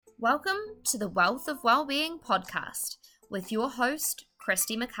Welcome to the Wealth of Wellbeing podcast with your host,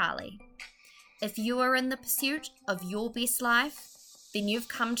 Christy McCarley. If you are in the pursuit of your best life, then you've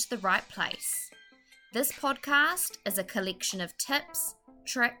come to the right place. This podcast is a collection of tips,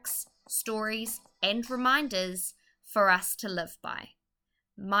 tricks, stories, and reminders for us to live by.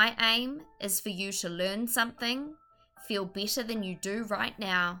 My aim is for you to learn something, feel better than you do right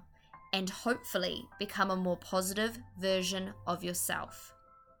now, and hopefully become a more positive version of yourself.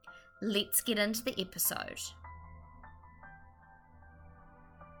 Let's get into the episode.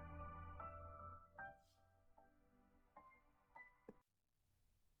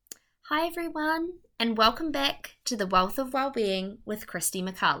 Hi everyone, and welcome back to the Wealth of Wellbeing with Christy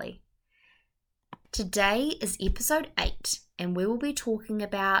McCarley. Today is episode 8, and we will be talking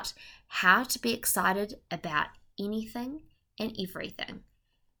about how to be excited about anything and everything.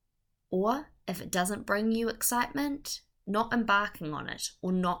 Or if it doesn't bring you excitement, not embarking on it,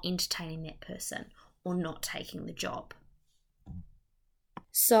 or not entertaining that person, or not taking the job.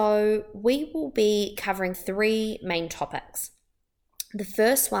 So we will be covering 3 main topics. The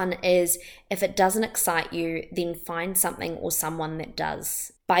first one is, if it doesn't excite you, then find something or someone that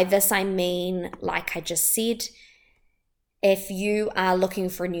does. By this I mean, like I just said, if you are looking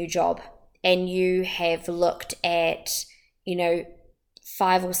for a new job and you have looked at,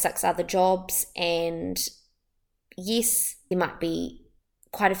 5 or 6 other jobs, and yes, there might be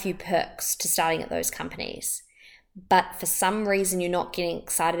quite a few perks to starting at those companies, but for some reason you're not getting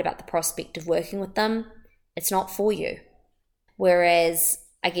excited about the prospect of working with them, it's not for you. Whereas,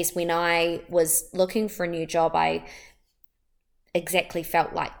 I guess when I was looking for a new job, I exactly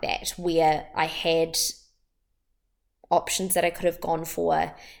felt like that, where I had options that I could have gone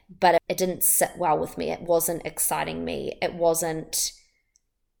for, but it didn't sit well with me. It wasn't exciting me. It wasn't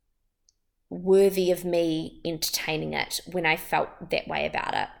worthy of me entertaining it when I felt that way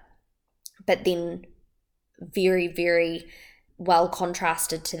about it. But then very, very well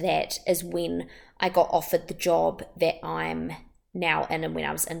contrasted to that is when I got offered the job that I'm now in, and when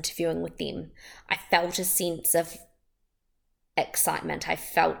I was interviewing with them, I felt a sense of excitement. I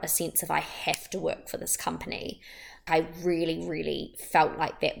felt a sense of I have to work for this company. I really, really felt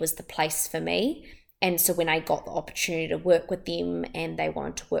like that was the place for me. And so when I got the opportunity to work with them and they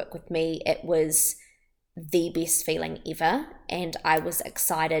wanted to work with me, it was the best feeling ever. And I was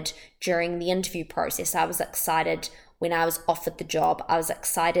excited during the interview process. I was excited when I was offered the job. I was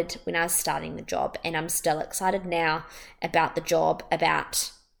excited when I was starting the job. And I'm still excited now about the job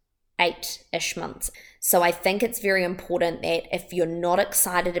about 8-ish months. So I think it's very important that if you're not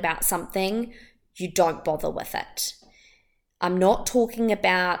excited about something, you don't bother with it. I'm not talking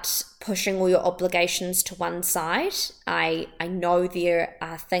about pushing all your obligations to one side. I know there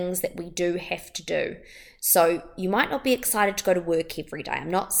are things that we do have to do. So you might not be excited to go to work every day.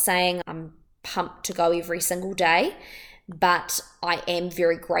 I'm not saying I'm pumped to go every single day, but I am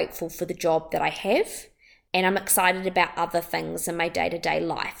very grateful for the job that I have. And I'm excited about other things in my day-to-day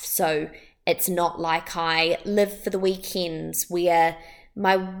life. So it's not like I live for the weekends where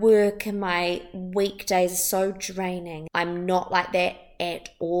my work and my weekdays are so draining. I'm not like that at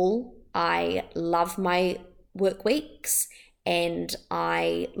all. I love my work weeks and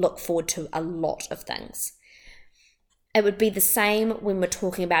I look forward to a lot of things. It would be the same when we're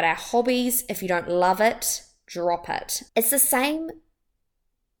talking about our hobbies. If you don't love it, drop it. It's the same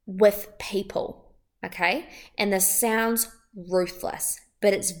with people, okay? And this sounds ruthless,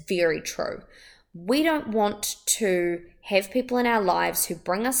 but it's very true. We don't want to have people in our lives who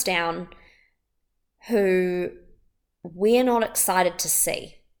bring us down, who we're not excited to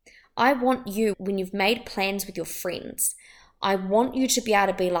see. I want you, when you've made plans with your friends, I want you to be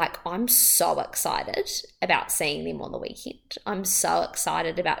able to be like, I'm so excited about seeing them on the weekend. I'm so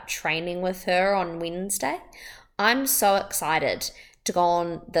excited about training with her on Wednesday. I'm so excited to go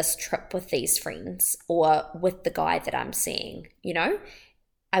on this trip with these friends or with the guy that I'm seeing,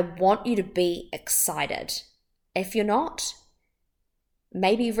 I want you to be excited. If you're not,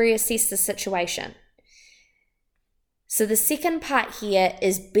 maybe reassess the situation. So the second part here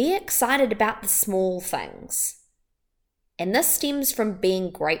is be excited about the small things. And this stems from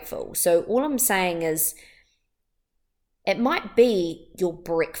being grateful. So all I'm saying is it might be your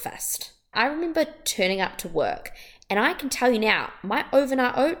breakfast. I remember turning up to work, and I can tell you now, my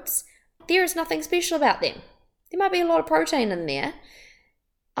overnight oats, there is nothing special about them. There might be a lot of protein in there.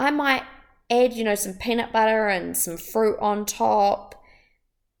 I might add, some peanut butter and some fruit on top,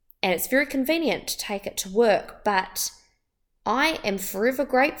 and it's very convenient to take it to work, but I am forever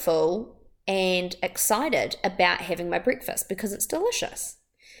grateful and excited about having my breakfast because it's delicious.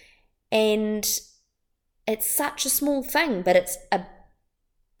 And it's such a small thing, but it's a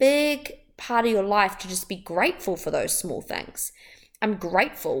big part of your life to just be grateful for those small things. I'm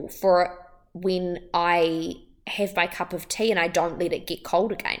grateful for when I have my cup of tea and I don't let it get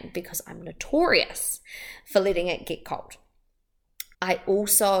cold again, because I'm notorious for letting it get cold. I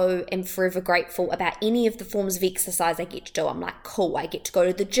also am forever grateful about any of the forms of exercise I get to do. I'm like, cool, I get to go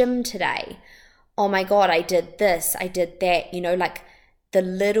to the gym today. Oh my God, I did this, I did that. Like the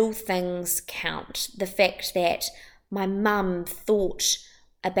little things count. The fact that my mum thought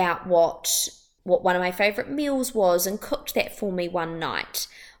about what one of my favorite meals was and cooked that for me one night.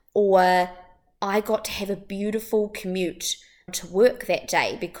 Or I got to have a beautiful commute to work that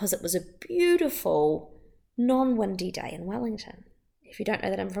day because it was a beautiful, non-windy day in Wellington. If you don't know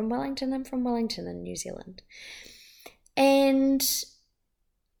that I'm from Wellington in New Zealand. And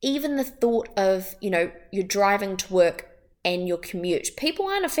even the thought of, you're driving to work and your commute. People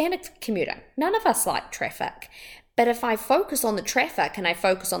aren't a fan of commuting. None of us like traffic. But if I focus on the traffic and I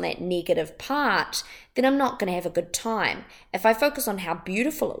focus on that negative part, then I'm not going to have a good time. If I focus on how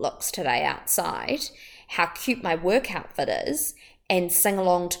beautiful it looks today outside, how cute my work outfit is, and sing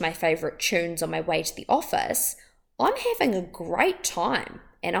along to my favorite tunes on my way to the office, I'm having a great time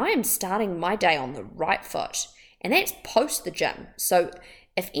and I am starting my day on the right foot. And that's post the gym. So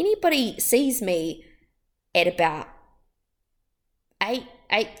if anybody sees me at about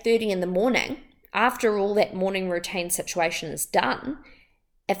 8:30 in the morning, after all that morning routine situation is done,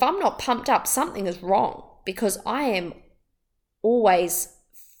 if I'm not pumped up, something is wrong, because I am always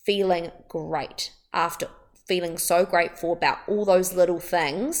feeling great after feeling so grateful about all those little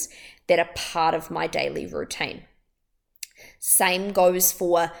things that are part of my daily routine. Same goes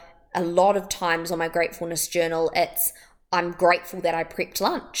for a lot of times on my gratefulness journal. I'm grateful that I prepped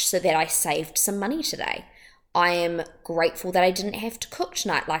lunch so that I saved some money today. I am grateful that I didn't have to cook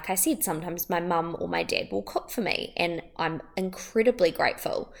tonight. Like I said, sometimes my mum or my dad will cook for me, and I'm incredibly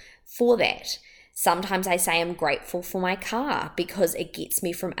grateful for that. Sometimes I say I'm grateful for my car because it gets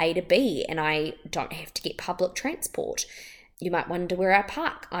me from A to B and I don't have to get public transport. You might wonder where I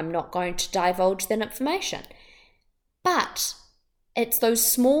park. I'm not going to divulge that information. But it's those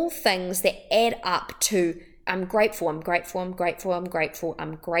small things that add up to I'm grateful.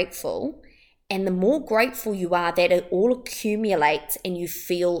 And the more grateful you are, that it all accumulates and you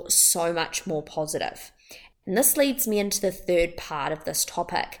feel so much more positive. And this leads me into the third part of this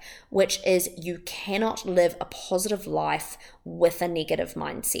topic, which is you cannot live a positive life with a negative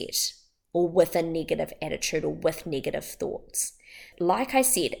mindset or with a negative attitude or with negative thoughts. Like I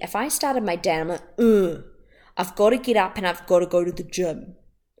said, if I started my day, I'm like, I've got to get up and I've got to go to the gym.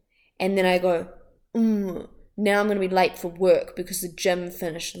 And then I go, now I'm going to be late for work because the gym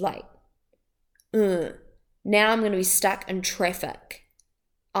finished late. Now I'm going to be stuck in traffic.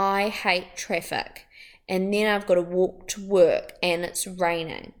 I hate traffic. And then I've got to walk to work and it's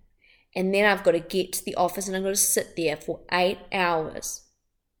raining. And then I've got to get to the office and I've got to sit there for 8 hours.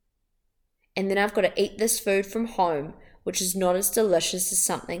 And then I've got to eat this food from home, which is not as delicious as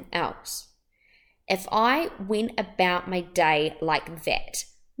something else. If I went about my day like that,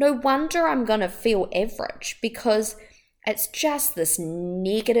 no wonder I'm going to feel average, because it's just this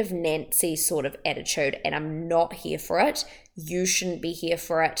negative Nancy sort of attitude, and I'm not here for it. You shouldn't be here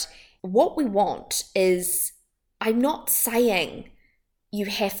for it. What we want is, I'm not saying you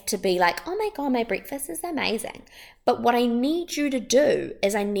have to be like, oh my God, my breakfast is amazing. But what I need you to do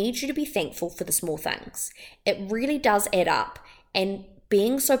is I need you to be thankful for the small things. It really does add up. And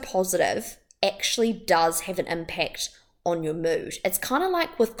being so positive actually does have an impact on your mood. It's kind of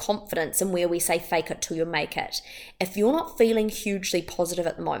like with confidence and where we say fake it till you make it. If you're not feeling hugely positive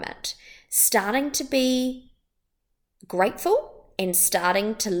at the moment, starting to be grateful and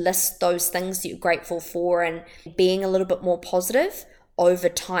starting to list those things that you're grateful for and being a little bit more positive, over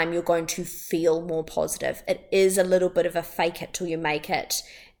time you're going to feel more positive. It is a little bit of a fake it till you make it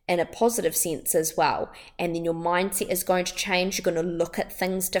in a positive sense as well. And then your mindset is going to change. You're going to look at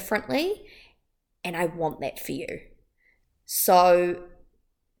things differently. And I want that for you. So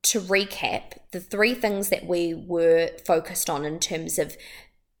to recap, the 3 things that we were focused on in terms of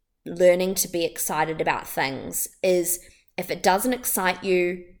learning to be excited about things is, if it doesn't excite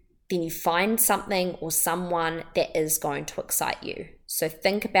you, then you find something or someone that is going to excite you. So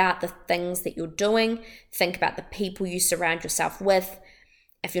think about the things that you're doing. Think about the people you surround yourself with.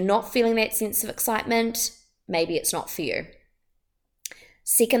 If you're not feeling that sense of excitement, maybe it's not for you.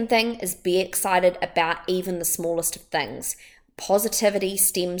 Second thing is be excited about even the smallest of things. Positivity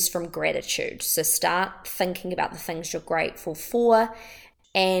stems from gratitude. So start thinking about the things you're grateful for.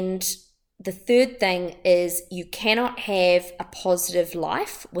 And the third thing is you cannot have a positive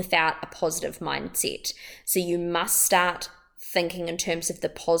life without a positive mindset. So you must start thinking in terms of the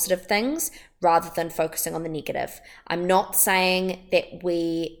positive things rather than focusing on the negative. I'm not saying that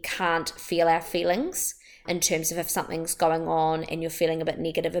we can't feel our feelings in terms of if something's going on and you're feeling a bit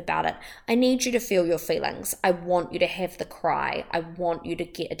negative about it. I need you to feel your feelings. I want you to have the cry. I want you to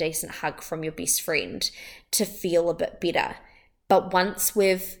get a decent hug from your best friend to feel a bit better. But once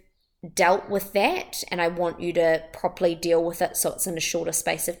we've dealt with that, and I want you to properly deal with it so it's in a shorter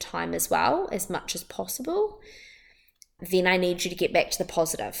space of time as well, as much as possible, then I need you to get back to the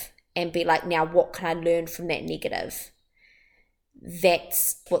positive and be like, now what can I learn from that negative?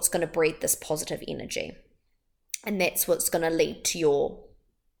 That's what's going to breed this positive energy. And that's what's going to lead to your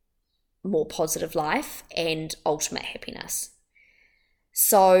more positive life and ultimate happiness.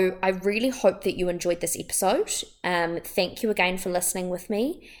 So I really hope that you enjoyed this episode. Thank you again for listening with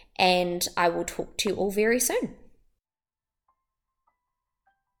me, and I will talk to you all very soon.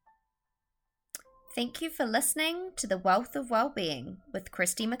 Thank you for listening to the Wealth of Wellbeing with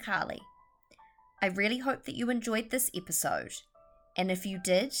Christy McCarley. I really hope that you enjoyed this episode, and if you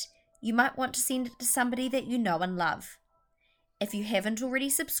did, you might want to send it to somebody that you know and love. If you haven't already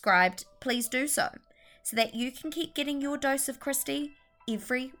subscribed, please do so that you can keep getting your dose of Christy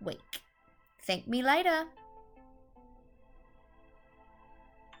every week. Thank me later.